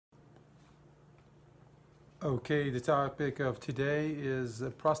Okay, the topic of today is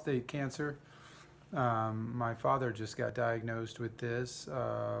prostate cancer. My father just got diagnosed with this.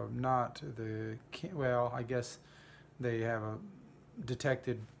 Not the, well, I guess they have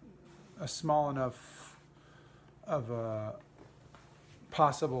detected a small enough of a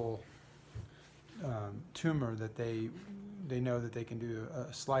possible tumor that they know that they can do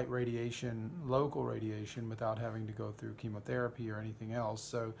a slight radiation, local radiation, without having to go through chemotherapy or anything else.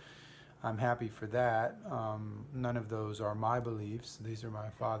 So I'm happy for that. None of those are my beliefs. These are my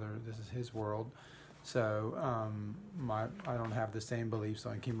father. This is his world. So I don't have the same beliefs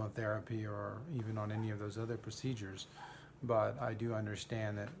on chemotherapy or even on any of those other procedures. But I do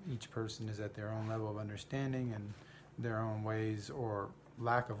understand that each person is at their own level of understanding and their own ways or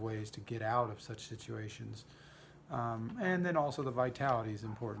lack of ways to get out of such situations. And then also the vitality is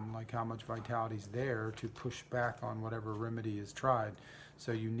important, like how much vitality is there to push back on whatever remedy is tried.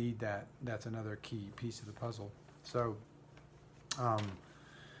 So you need that. That's another key piece of the puzzle. So,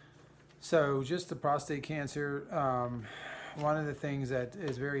 just the prostate cancer. One of the things that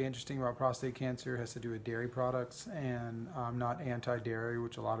is very interesting about prostate cancer has to do with dairy products, and I'm not anti-dairy,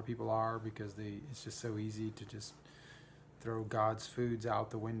 which a lot of people are, because it's just so easy to just throw God's foods out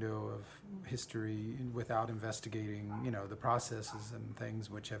the window of history without investigating, the processes and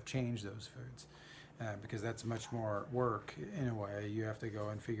things which have changed those foods. Because that's much more work in a way. You have to go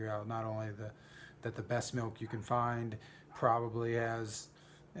and figure out not only that the best milk you can find probably has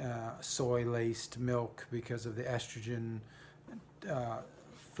soy-laced milk because of the estrogen,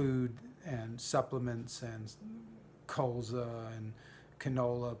 food and supplements and colza and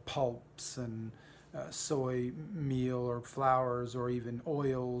canola pulps and soy meal or flours or even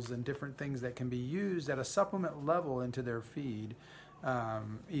oils and different things that can be used at a supplement level into their feed.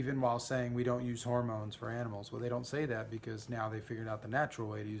 Even while saying we don't use hormones for animals. Well, they don't say that because now they figured out the natural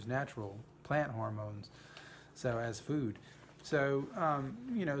way to use natural plant hormones, so as food. So,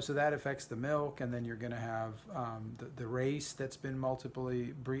 so that affects the milk, and then you're going to have the race that's been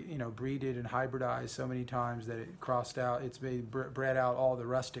multiply, breeded and hybridized so many times that it crossed out, it's bred out all the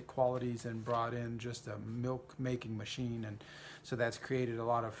rustic qualities and brought in just a milk-making machine, and so that's created a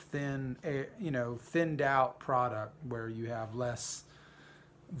lot of thinned out product where you have less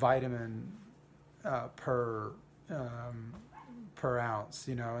vitamin per ounce,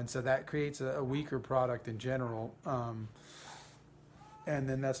 and so that creates a weaker product in general, and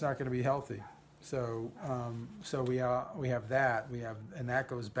then that's not going to be healthy. So we have that, and that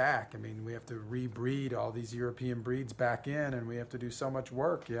goes back. I mean, we have to rebreed all these European breeds back in, and we have to do so much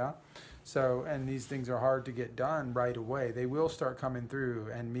work, yeah. So, and these things are hard to get done right away. They will start coming through,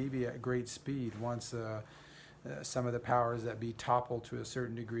 and maybe at great speed once some of the powers that be topple to a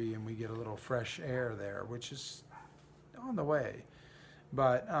certain degree, and we get a little fresh air there, which is on the way.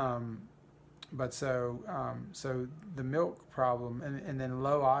 But so the milk problem, and then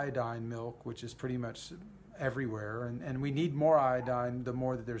low iodine milk, which is pretty much everywhere, and we need more iodine the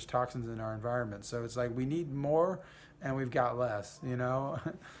more that there's toxins in our environment. So it's like we need more, and we've got less,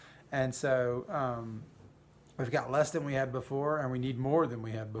 and so we've got less than we had before, and we need more than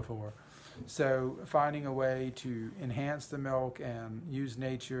we had before. So finding a way to enhance the milk and use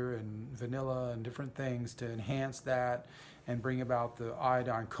nature and vanilla and different things to enhance that and bring about the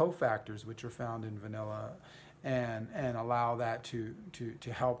iodine cofactors which are found in vanilla, and allow that to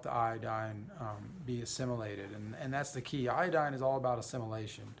help the iodine be assimilated. And that's the key. Iodine is all about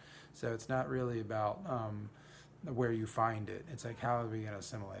assimilation. So it's not really about where you find it. It's like, how are we going to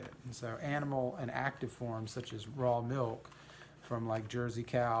assimilate it? And so animal and active forms such as raw milk from like Jersey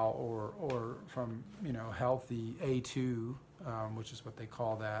cow or from healthy A2, which is what they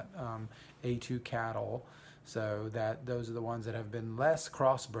call that, A2 cattle. So that those are the ones that have been less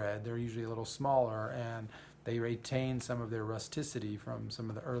crossbred. They're usually a little smaller, and they retain some of their rusticity from some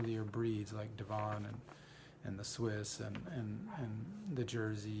of the earlier breeds like Devon and the Swiss and the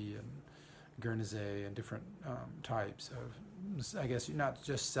Jersey and Guernsey and different types of, I guess, not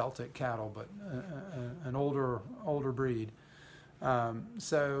just Celtic cattle, but an older breed.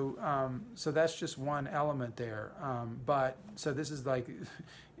 So that's just one element there. But so this is like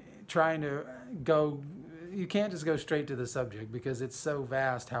trying to go. You can't just go straight to the subject because it's so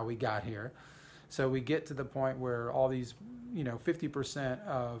vast how we got here. So we get to the point where all these, 50%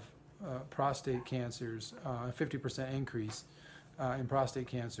 of prostate cancers, 50% increase in prostate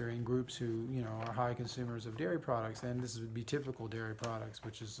cancer in groups who, are high consumers of dairy products. And this would be typical dairy products,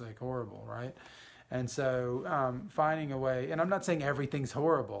 which is like horrible, right? And so finding a way, and I'm not saying everything's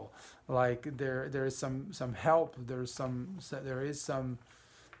horrible. Like there is some help. There is some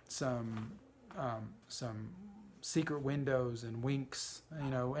secret windows and winks,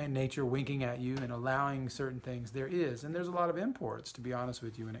 and nature winking at you and allowing certain things. There is, and there's a lot of imports, to be honest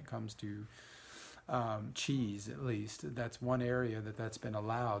with you, when it comes to cheese, at least. That's one area that's been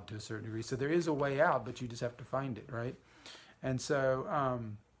allowed to a certain degree. So there is a way out, but you just have to find it, right? And so,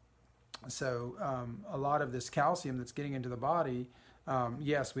 a lot of this calcium that's getting into the body,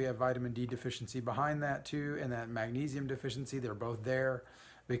 yes, we have vitamin D deficiency behind that too, and that magnesium deficiency. They're both there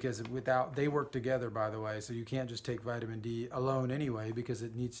because they work together, by the way. So you can't just take vitamin D alone anyway, because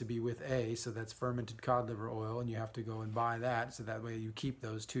it needs to be with A. So that's fermented cod liver oil, and you have to go and buy that. So that way you keep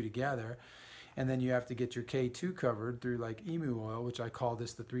those two together. And then you have to get your K2 covered through like emu oil, which I call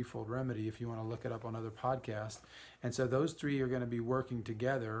this the threefold remedy if you want to look it up on other podcasts. And so those three are going to be working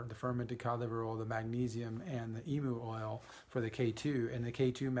together, the fermented cod liver oil, the magnesium, and the emu oil for the K2. And the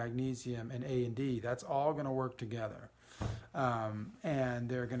K2, magnesium, and A and D, that's all going to work together. And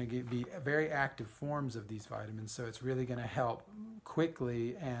they're going to be very active forms of these vitamins. So it's really going to help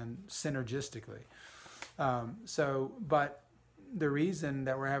quickly and synergistically. But the reason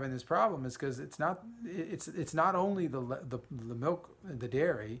that we're having this problem is because it's not only the milk, the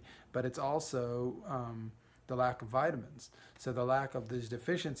dairy, but it's also the lack of vitamins. So the lack of these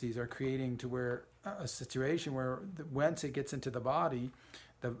deficiencies are creating to where a situation where once it gets into the body,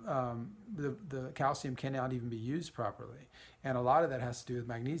 the calcium cannot even be used properly. And a lot of that has to do with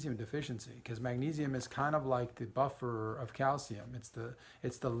magnesium deficiency, because magnesium is kind of like the buffer of calcium. It's the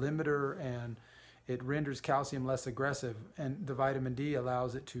limiter, and it renders calcium less aggressive, and the vitamin D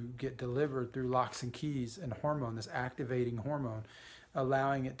allows it to get delivered through locks and keys and hormone, this activating hormone,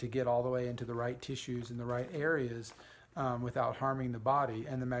 allowing it to get all the way into the right tissues and the right areas without harming the body.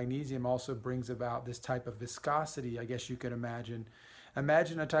 And the magnesium also brings about this type of viscosity, I guess you could imagine.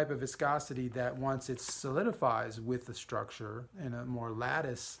 Imagine a type of viscosity that once it solidifies with the structure in a more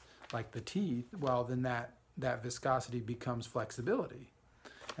lattice, like the teeth, well, then that viscosity becomes flexibility.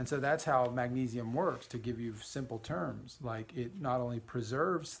 And so that's how magnesium works, to give you simple terms. Like, it not only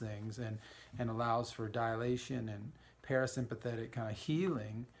preserves things and allows for dilation and parasympathetic kind of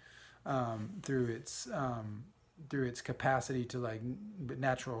healing through its capacity to, like,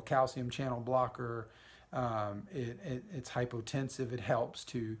 natural calcium channel blocker. It's hypotensive. It helps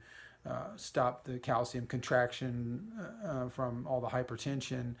to stop the calcium contraction from all the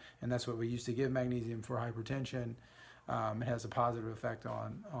hypertension, and that's what we used to give magnesium for, hypertension. It has a positive effect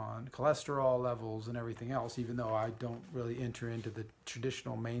on cholesterol levels and everything else, even though I don't really enter into the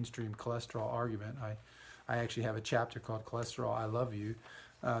traditional mainstream cholesterol argument. I actually have a chapter called Cholesterol, I Love You,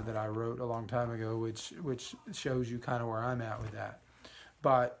 that I wrote a long time ago, which shows you kind of where I'm at with that.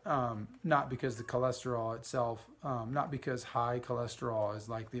 But not because the cholesterol itself, not because high cholesterol is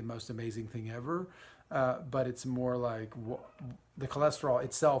like the most amazing thing ever, but it's more like the cholesterol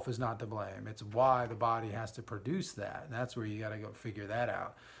itself is not to blame. It's why the body has to produce that. And that's where you got to go figure that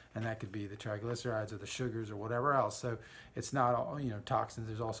out. And that could be the triglycerides or the sugars or whatever else. So it's not all, toxins,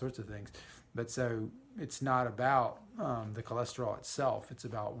 there's all sorts of things. But so it's not about the cholesterol itself. It's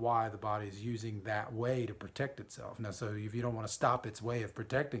about why the body is using that way to protect itself. Now, so if you don't want to stop its way of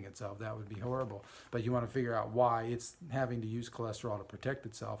protecting itself, that would be horrible. But you want to figure out why it's having to use cholesterol to protect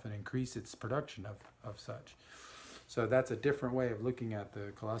itself and increase its production of such. So that's a different way of looking at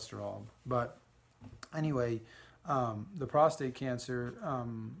the cholesterol. But anyway, the prostate cancer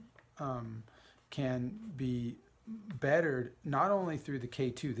can be bettered not only through the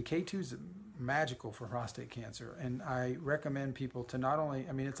K2. The K2 is magical for prostate cancer, and I recommend people to not only,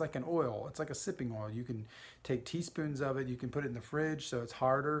 it's like an oil, it's like a sipping oil. You can take teaspoons of it, you can put it in the fridge so it's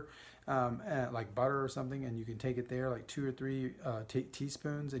harder, like butter or something, and you can take it there, like 2 or 3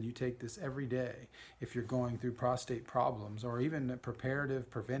 teaspoons, and you take this every day if you're going through prostate problems, or even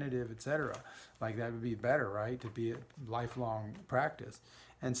preventative, etc. Like, that would be better, right, to be a lifelong practice.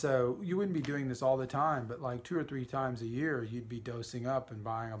 And so you wouldn't be doing this all the time, but like 2 or 3 times a year, you'd be dosing up and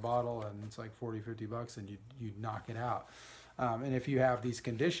buying a bottle, and it's like $40-$50, and you'd knock it out. And if you have these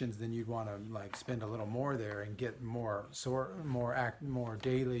conditions, then you'd want to like spend a little more there and get more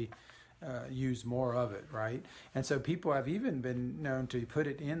daily, use more of it, right? And so people have even been known to put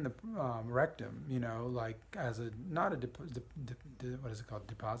it in the rectum, like as what is it called,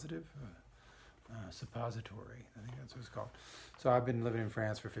 depositive? Suppository, I think that's what it's called. So I've been living in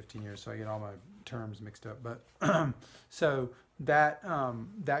France for 15 years, so I get all my terms mixed up. But so that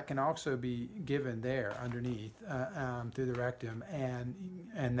can also be given there underneath through the rectum, and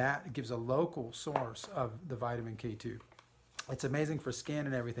that gives a local source of the vitamin K2. It's amazing for skin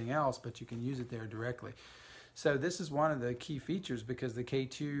and everything else, but you can use it there directly. So this is one of the key features, because the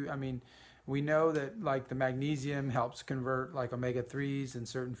K2, We know that like the magnesium helps convert like omega-3s and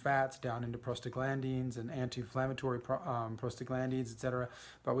certain fats down into prostaglandins and anti-inflammatory prostaglandins, etc.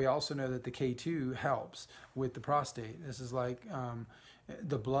 But we also know that the K2 helps with the prostate. This is like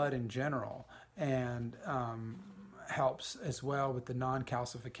the blood in general, and helps as well with the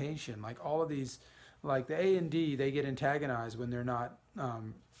non-calcification. Like all of these, like the A and D, they get antagonized when they're not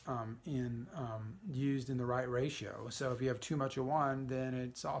used in the right ratio. So if you have too much of one, then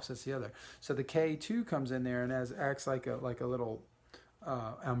it offsets the other. So the K2 comes in there and acts like a little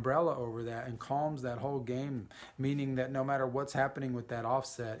umbrella over that and calms that whole game, meaning that no matter what's happening with that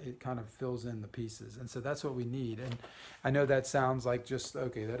offset, it kind of fills in the pieces. And so that's what we need. And I know that sounds like just,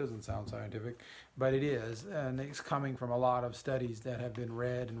 okay, that doesn't sound scientific, but it is. And it's coming from a lot of studies that have been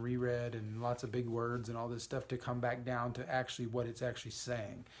read and reread and lots of big words and all this stuff to come back down to actually what it's actually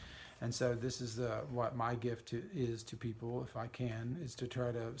saying. And so this is what my gift is to people, if I can, is to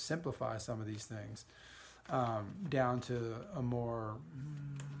try to simplify some of these things. Down to a more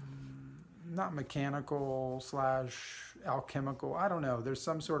not mechanical / alchemical, I don't know, there's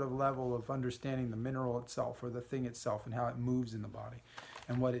some sort of level of understanding the mineral itself or the thing itself and how it moves in the body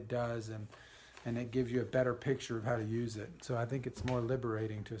and what it does, and it gives you a better picture of how to use it. So I think it's more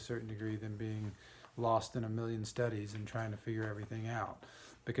liberating to a certain degree than being lost in a million studies and trying to figure everything out.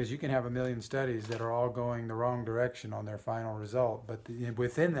 Because you can have a million studies that are all going the wrong direction on their final result, but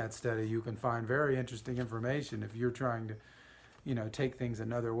within that study you can find very interesting information if you're trying to, take things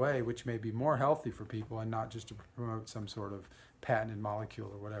another way, which may be more healthy for people and not just to promote some sort of patented molecule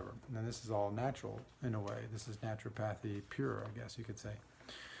or whatever. And this is all natural in a way. This is naturopathy pure, I guess you could say.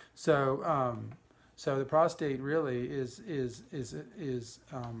 So, so the prostate really is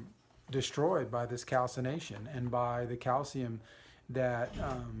destroyed by this calcination and by the calcium that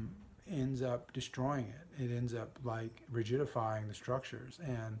ends up destroying it. It ends up like rigidifying the structures,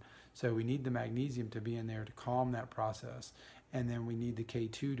 and so we need the magnesium to be in there to calm that process, and then we need the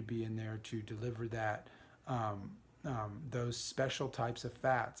K2 to be in there to deliver that those special types of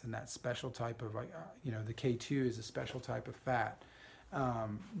fats, and that special type of the K2 is a special type of fat,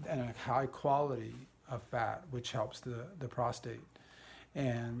 and a high quality of fat which helps the prostate,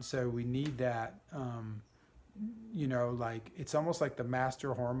 and so we need that. Like it's almost like the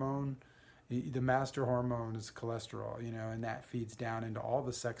master hormone. The master hormone is cholesterol, and that feeds down into all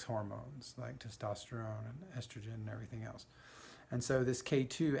the sex hormones like testosterone and estrogen and everything else. And so this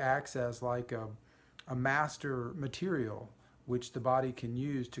K2 acts as like a master material which the body can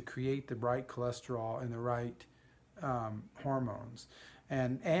use to create the right cholesterol and the right hormones,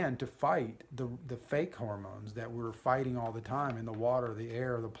 and to fight the fake hormones that we're fighting all the time in the water, the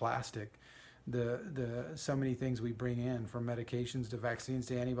air, the plastic. The so many things we bring in, from medications to vaccines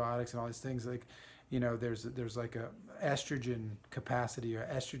to antibiotics and all these things, like there's like a estrogen capacity, or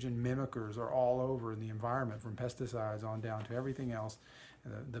estrogen mimickers are all over in the environment, from pesticides on down to everything else,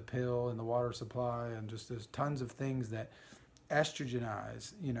 the pill and the water supply, and just there's tons of things that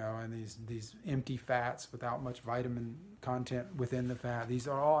estrogenize, and these empty fats without much vitamin content within the fat. These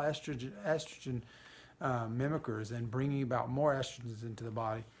are all estrogen mimickers and bringing about more estrogens into the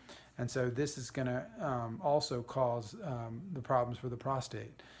body. And so this is going to also cause the problems for the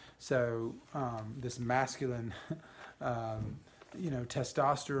prostate. So this masculine,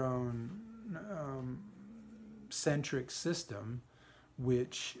 testosterone centric system,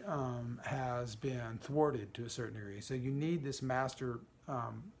 which has been thwarted to a certain degree. So you need this master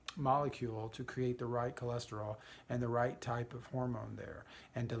molecule to create the right cholesterol and the right type of hormone there,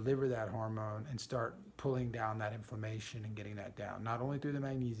 and deliver that hormone and start pulling down that inflammation and getting that down, not only through the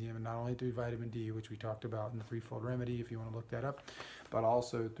magnesium and not only through vitamin D, which we talked about in the threefold remedy if you want to look that up, but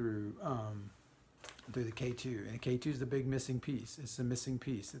also through the K2. And the K2 is the big missing piece. It's the missing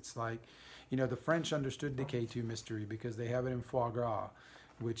piece. It's like, the French understood the K2 mystery because they have it in foie gras,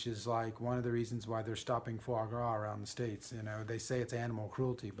 which is like one of the reasons why they're stopping foie gras around the States. They say it's animal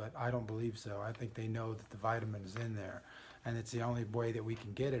cruelty, but I don't believe so. I think they know that the vitamin is in there, and it's the only way that we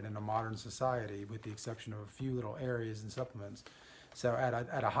can get it in a modern society, with the exception of a few little areas and supplements. So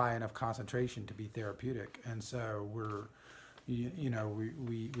at a high enough concentration to be therapeutic. And so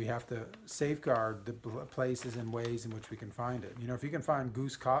we have to safeguard the places and ways in which we can find it. If you can find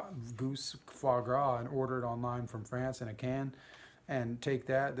goose foie gras and order it online from France in a can, and take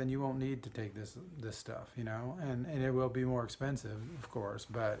that, then you won't need to take this stuff, and it will be more expensive, of course,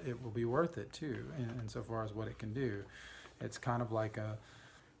 but it will be worth it too, in so far as what it can do. It's kind of like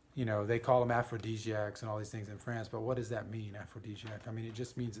they call them aphrodisiacs and all these things in France, but what does that mean, aphrodisiac? I mean, it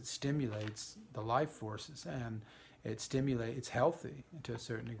just means it stimulates the life forces, and it's healthy to a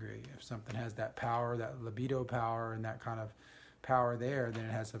certain degree. If something has that power, that libido power, and that kind of power there than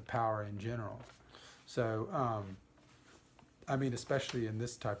it has of power in general. So, I mean, especially in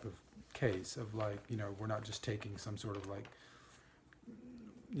this type of case of like, you know, we're not just taking some sort of like,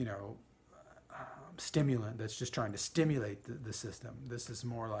 you know, stimulant that's just trying to stimulate the system. This is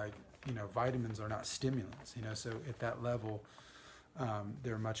more like, you know, vitamins are not stimulants, you know, so at that level,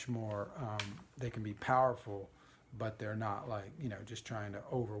 they're much more, they can be powerful, but they're not like, you know, just trying to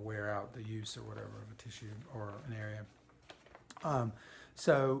overwear out the use or whatever of a tissue or an area.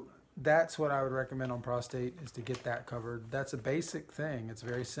 So that's what I would recommend on prostate, is to get that covered. That's a basic thing. It's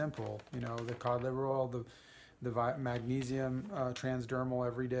very simple. You know, the cod liver oil, the magnesium transdermal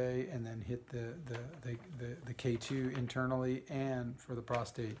every day, and then hit the K2 internally and for the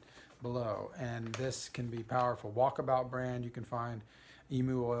prostate below. And this can be powerful. Walkabout brand, you can find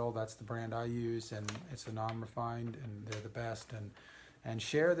emu oil. That's the brand I use, and it's a non-refined, and they're the best. And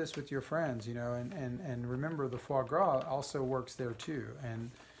share this with your friends, you know, and remember the foie gras also works there too.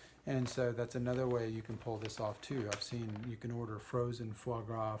 And so that's another way you can pull this off too. I've seen you can order frozen foie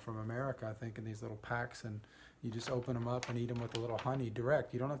gras from America, I think, in these little packs, and you just open them up and eat them with a little honey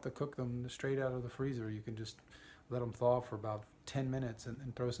direct. You don't have to cook them straight out of the freezer. You can just let them thaw for about 10 minutes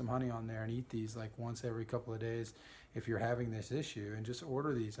and throw some honey on there and eat these like once every couple of days if you're having this issue, and just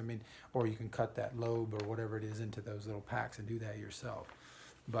order these. I mean, or you can cut that lobe or whatever it is into those little packs and do that yourself.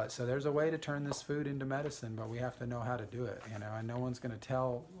 But so there's a way to turn this food into medicine, but we have to know how to do it, you know, and no one's going to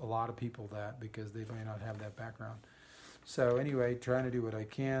tell a lot of people that because they may not have that background. So anyway, trying to do what I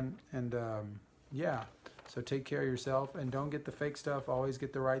can, and yeah, so take care of yourself, and don't get the fake stuff. Always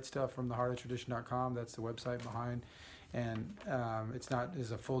get the right stuff from theheartoftradition.com. That's the website behind, and it's not,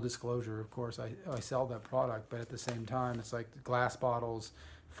 as a full disclosure, of course, I sell that product, but at the same time, it's like glass bottles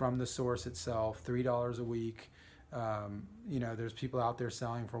from the source itself, $3 a week. You know, there's people out there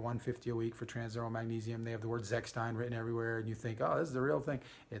selling for $150 a week for transdermal magnesium. They have the word Zechstein written everywhere, and you think, oh, this is the real thing.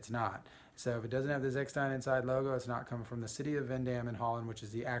 It's not. So if it doesn't have the Zechstein inside logo, it's not coming from the city of Vendam in Holland, which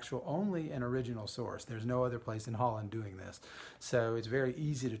is the actual only and original source. There's no other place in Holland doing this. So it's very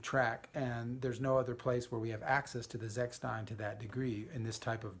easy to track, and there's no other place where we have access to the Zechstein to that degree in this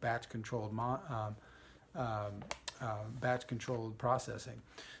type of batch-controlled batch-controlled processing.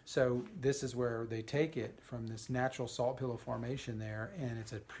 So this is where they take it from this natural salt pillow formation there, and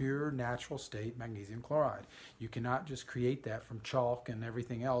it's a pure natural state magnesium chloride. You cannot just create that from chalk and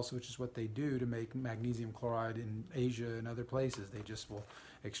everything else, which is what they do to make magnesium chloride in Asia and other places. They just will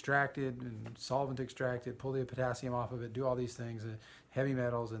extract it and solvent extract it, pull the potassium off of it, do all these things, heavy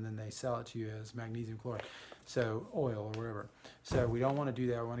metals, and then they sell it to you as magnesium chloride, so oil or whatever. So we don't want to do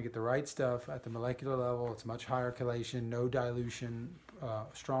that. We want to get the right stuff at the molecular level. It's much higher chelation, no dilution,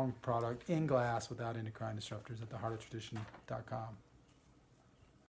 strong product in glass without endocrine disruptors at theheartoftradition.com.